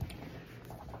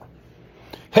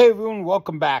Hey everyone,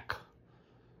 welcome back.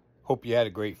 Hope you had a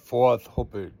great 4th.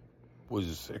 Hope it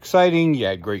was exciting. You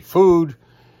had great food.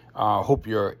 Hope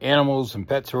your animals and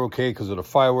pets are okay because of the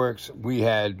fireworks. We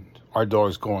had our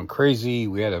dogs going crazy.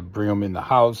 We had to bring them in the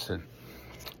house, and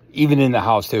even in the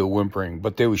house they were whimpering,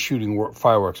 but they were shooting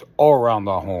fireworks all around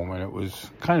our home, and it was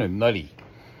kind of nutty.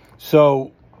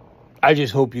 So I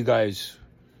just hope you guys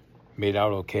made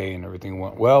out okay and everything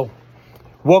went well.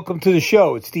 Welcome to the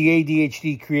show. It's the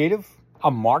ADHD Creative.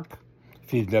 I'm Mark,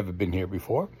 if you've never been here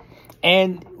before.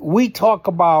 And I talk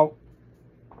about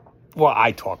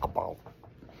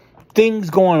things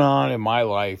going on in my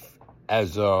life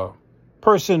as a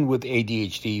person with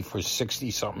ADHD for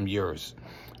 60-something years.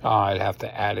 I'd have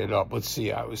to add it up. Let's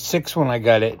see, I was 6 when I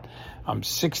got it. I'm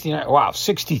 69. Wow,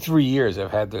 63 years I've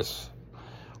had this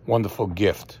wonderful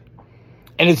gift.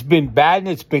 And it's been bad and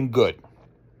it's been good.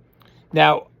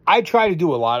 Now, I try to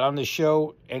do a lot on this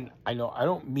show, and I know I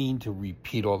don't mean to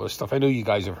repeat all this stuff. I know you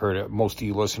guys have heard it, most of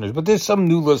you listeners, but there's some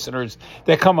new listeners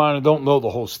that come on and don't know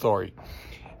the whole story.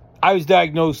 I was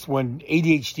diagnosed when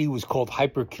ADHD was called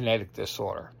hyperkinetic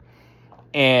disorder,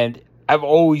 and I've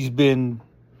beaten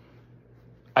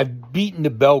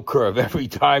the bell curve every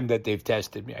time that they've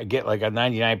tested me. I get like a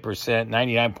 99%,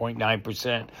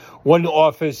 99.9%. One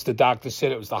office, the doctor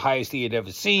said it was the highest he had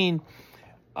ever seen.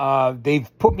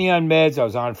 They've put me on meds. I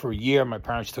was on for a year. My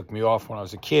parents took me off when I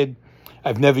was a kid.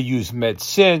 I've never used meds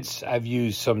since. I've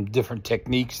used some different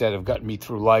techniques that have gotten me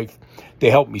through life. They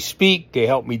help me speak. They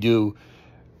help me do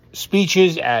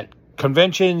speeches at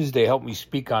conventions. They help me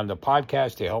speak on the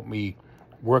podcast. They help me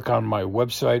work on my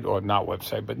website, or not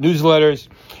website, but newsletters.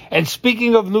 And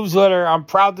speaking of newsletter, I'm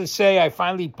proud to say I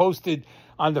finally posted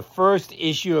on the first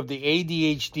issue of the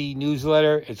ADHD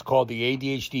newsletter. It's called the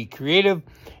ADHD Creative.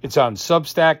 It's on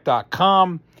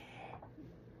Substack.com.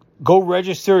 Go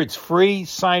register. It's free.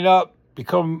 Sign up.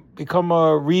 Become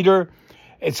a reader.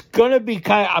 It's going to be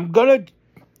I'm going to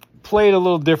play it a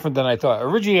little different than I thought.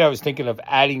 Originally, I was thinking of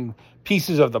adding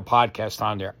pieces of the podcast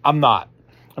on there. I'm not.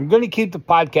 I'm going to keep the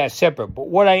podcast separate. But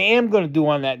what I am going to do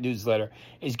on that newsletter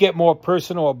is get more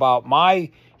personal about my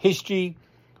history,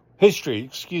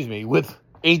 with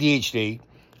ADHD,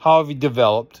 how have you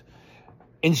developed,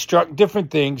 instruct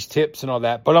different things, tips and all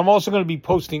that. But I'm also going to be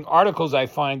posting articles I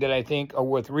find that I think are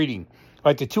worth reading.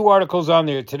 Like the 2 articles on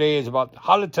there today is about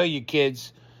how to tell your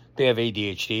kids they have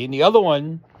ADHD. And the other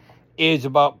one is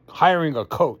about hiring a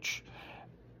coach.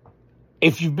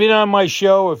 If you've been on my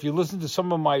show, if you listen to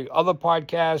some of my other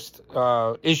podcast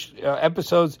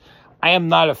episodes, I am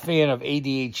not a fan of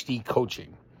ADHD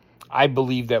coaching. I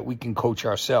believe that we can coach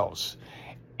ourselves.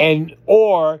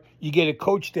 Or you get a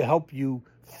coach to help you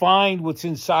find what's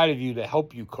inside of you to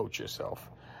help you coach yourself.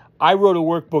 I wrote a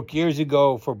workbook years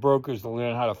ago for brokers to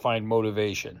learn how to find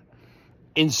motivation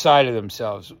inside of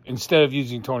themselves instead of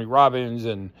using Tony Robbins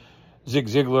and Zig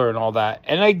Ziglar and all that.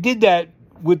 And I did that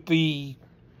with the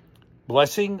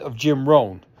blessing of Jim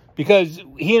Rohn, because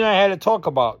he and I had to talk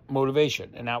about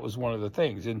motivation, and that was one of the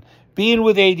things. And being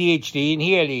with ADHD, and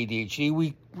he had ADHD,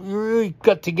 we really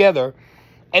got together.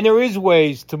 And there is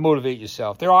ways to motivate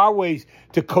yourself. There are ways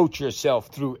to coach yourself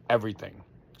through everything,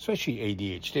 especially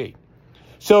ADHD.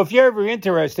 So if you're ever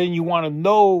interested and you want to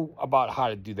know about how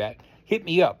to do that, hit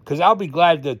me up, because I'll be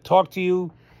glad to talk to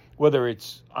you, whether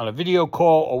it's on a video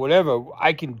call or whatever.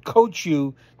 I can coach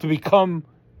you to become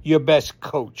your best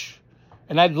coach.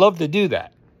 And I'd love to do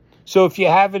that. So if you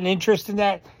have an interest in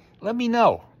that, let me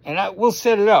know. And we'll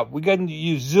set it up. We can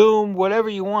use Zoom, whatever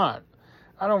you want.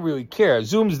 I don't really care.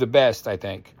 Zoom's the best, I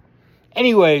think.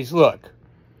 Anyways, look.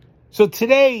 So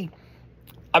today,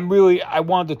 I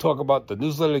wanted to talk about the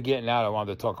newsletter getting out. I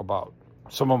wanted to talk about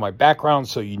some of my background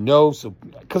so you know.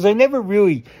 Because I never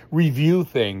really review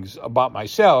things about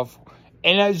myself.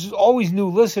 And there's always new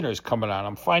listeners coming on.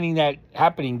 I'm finding that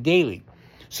happening daily.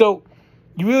 So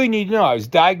you really need to know, I was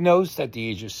diagnosed at the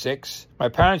age of 6. My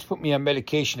parents put me on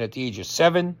medication at the age of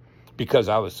 7 because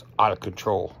I was out of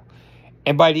control.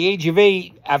 And by the age of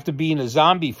 8, after being a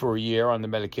zombie for a year on the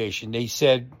medication, they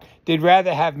said they'd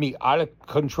rather have me out of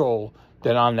control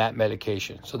than on that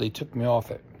medication. So they took me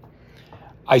off it.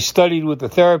 I studied with a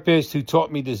therapist who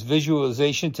taught me this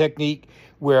visualization technique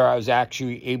where I was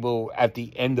actually able, at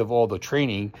the end of all the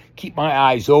training, keep my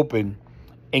eyes open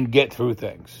and get through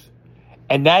things.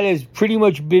 And that has pretty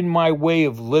much been my way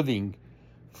of living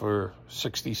for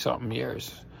 60-something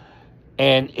years.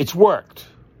 And it's worked.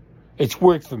 It's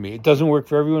worked for me. It doesn't work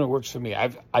for everyone. It works for me.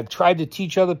 I've tried to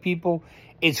teach other people.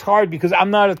 It's hard because I'm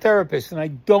not a therapist and I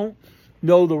don't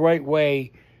know the right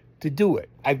way to do it.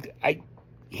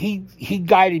 He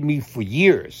guided me for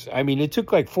years. I mean, it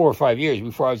took like 4 or 5 years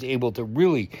before I was able to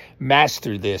really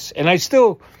master this. And I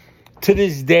still to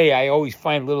this day, I always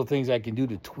find little things I can do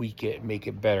to tweak it and make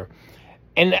it better.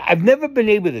 And I've never been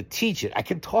able to teach it. I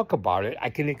can talk about it. I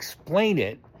can explain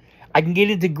it. I can get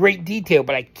into great detail,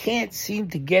 but I can't seem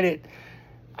to get it.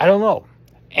 I don't know.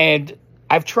 And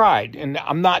I've tried, and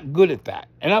I'm not good at that.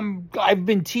 And I've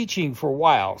been teaching for a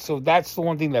while, so that's the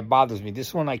one thing that bothers me.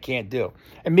 This one I can't do.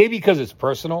 And maybe because it's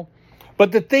personal.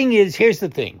 But the thing is, here's the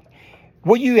thing.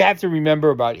 What you have to remember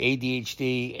about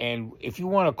ADHD, and if you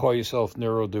want to call yourself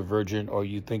neurodivergent or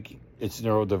you think it's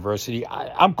neurodiversity,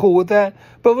 I'm cool with that.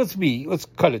 But let's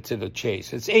cut it to the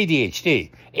chase. It's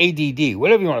ADHD, ADD,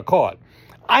 whatever you want to call it.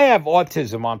 I have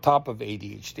autism on top of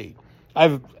ADHD.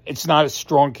 It's not a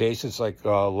strong case. It's like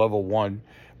level 1,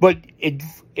 but it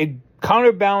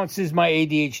counterbalances my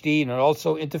ADHD, and it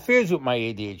also interferes with my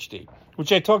ADHD,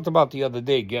 which I talked about the other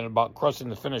day, again, about crossing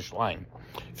the finish line.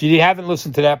 If you haven't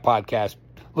listened to that podcast,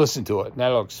 listen to it, and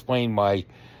that'll explain my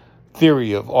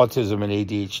theory of autism and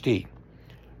ADHD.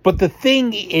 But the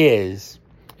thing is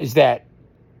that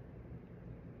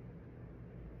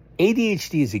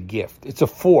ADHD is a gift. It's a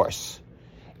force.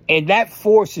 And that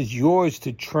force is yours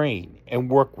to train and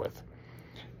work with.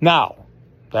 Now,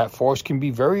 that force can be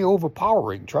very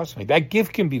overpowering. Trust me, that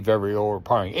gift can be very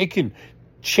overpowering. It can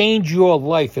change your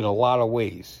life in a lot of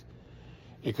ways.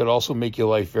 It could also make your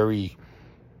life very,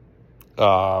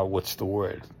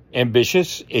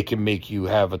 ambitious. It can make you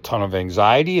have a ton of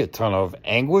anxiety, a ton of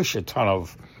anguish, a ton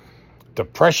of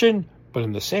depression. But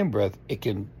in the same breath, it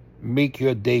can make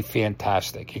your day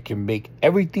fantastic. It can make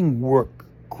everything work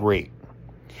great.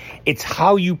 It's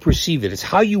how you perceive it. It's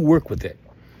how you work with it.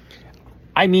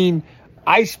 I mean,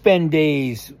 I spend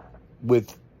days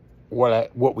with what I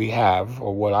have,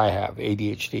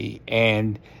 ADHD,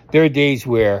 and there are days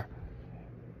where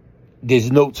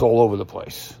there's notes all over the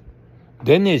place.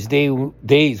 Then there's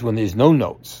days when there's no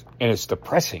notes, and it's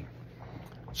depressing.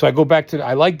 So I go back to,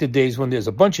 I like the days when there's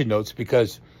a bunch of notes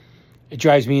because it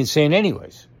drives me insane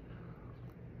anyways.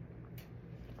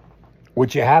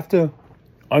 What you have to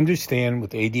understand with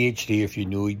ADHD, if you're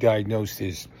newly diagnosed,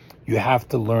 is you have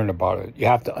to learn about it. You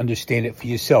have to understand it for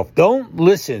yourself. Don't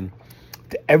listen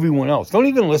to everyone else. Don't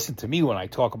even listen to me when I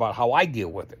talk about how I deal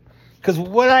with it. Because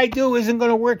what I do isn't going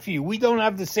to work for you. We don't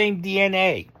have the same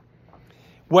DNA.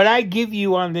 What I give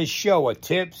you on this show are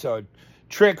tips or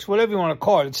tricks, whatever you want to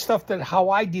call it. It's stuff that how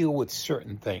I deal with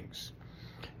certain things.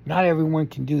 Not everyone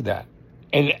can do that.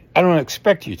 And I don't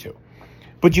expect you to.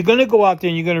 But you're going to go out there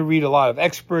and you're going to read a lot of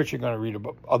experts. You're going to read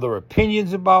about other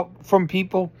opinions from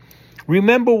people.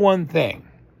 Remember one thing.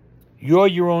 You're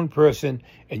your own person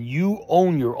and you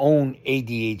own your own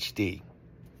ADHD.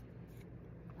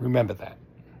 Remember that.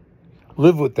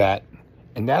 Live with that.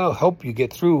 And that'll help you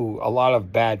get through a lot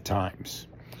of bad times.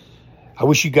 I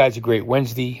wish you guys a great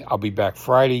Wednesday. I'll be back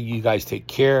Friday. You guys take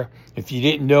care. If you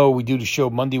didn't know, we do the show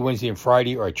Monday, Wednesday, and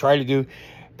Friday, or I try to do.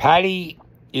 Patty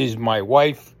is my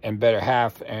wife and better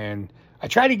half, and I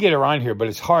try to get her on here, but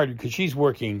it's hard because she's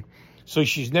working, so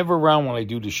she's never around when I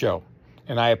do the show,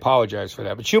 and I apologize for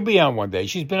that. But she'll be on one day.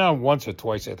 She's been on once or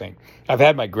twice, I think. I've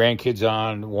had my grandkids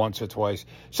on once or twice,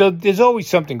 so there's always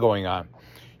something going on.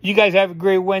 You guys have a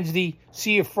great Wednesday.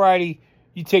 See you Friday.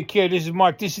 You take care. This is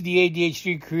Mark. This is the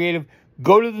ADHD Creative.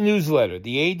 Go to the newsletter,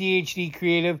 the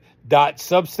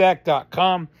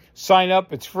ADHDcreative.substack.com. Sign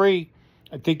up. It's free.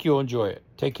 I think you'll enjoy it.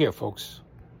 Take care, folks.